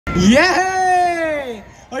Yay!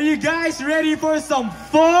 Are you guys ready for some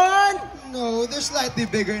fun? No, they're slightly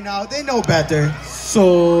bigger now. They know better.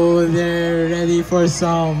 So they're ready for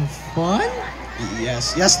some fun?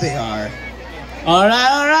 Yes, they are.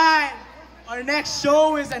 Alright. Our next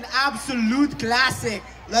show is an absolute classic.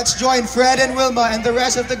 Let's join Fred and Wilma and the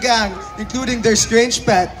rest of the gang, including their strange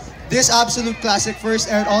pet. This absolute classic first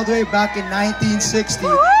aired all the way back in 1960,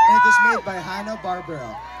 and it was made by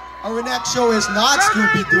Hanna-Barbera. Our next show is not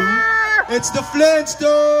Scooby-Doo, it's the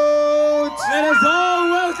Flintstones! Let us all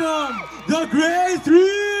welcome the Great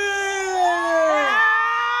Three!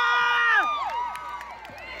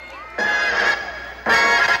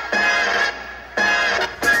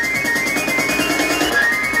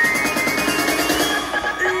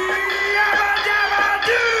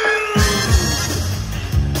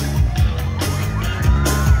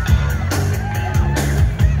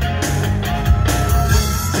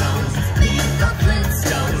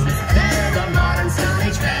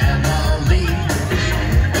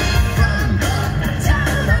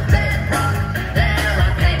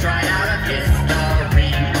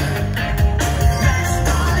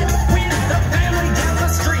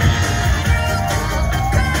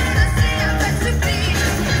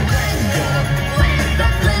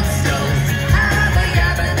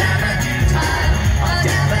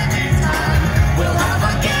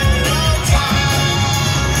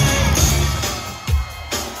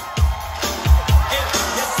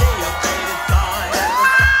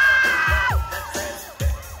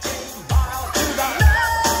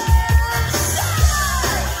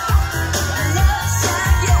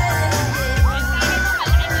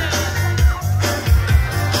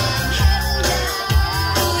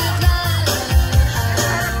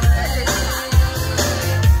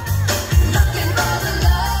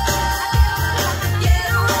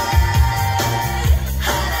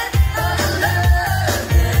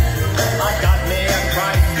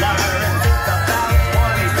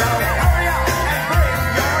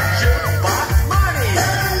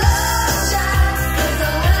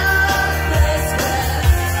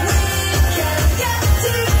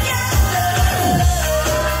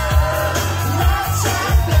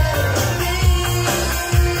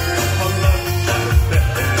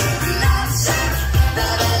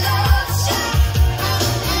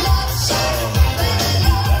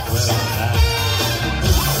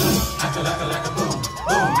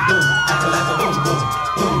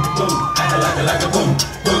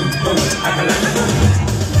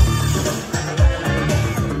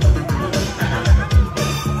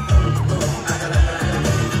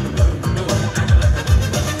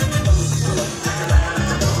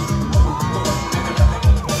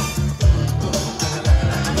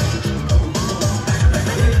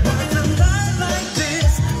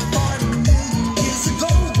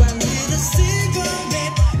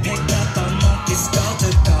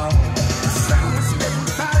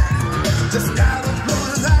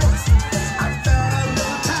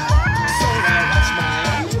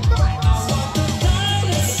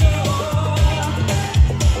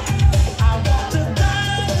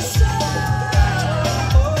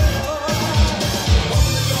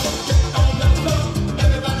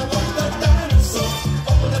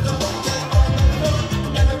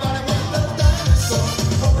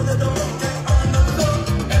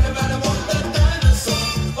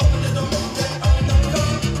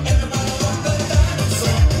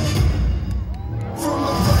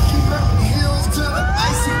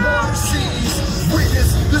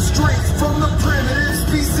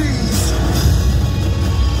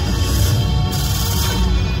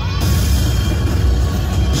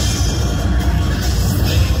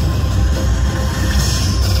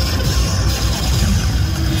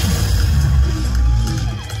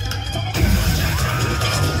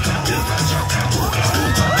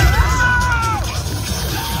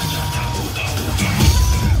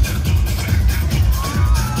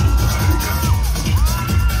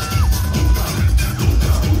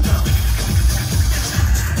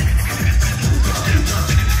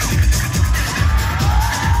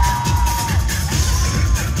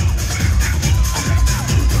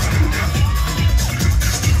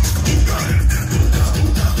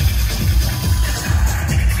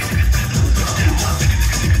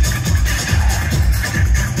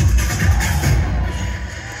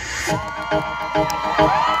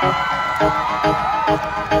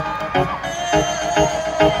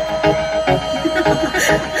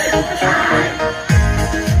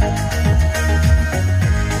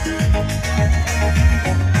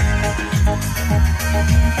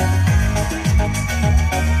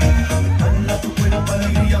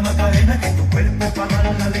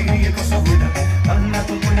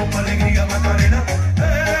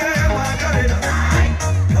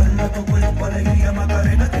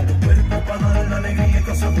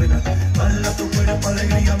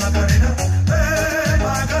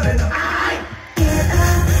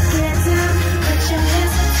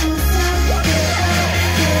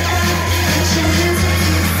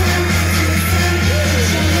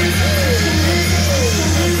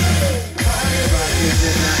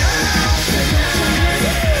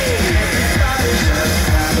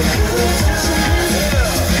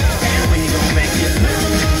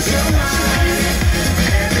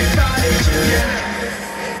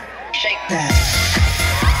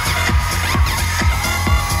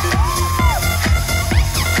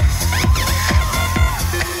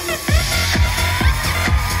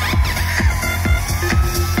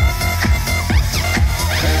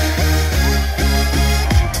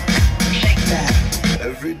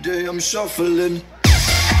 shuffling.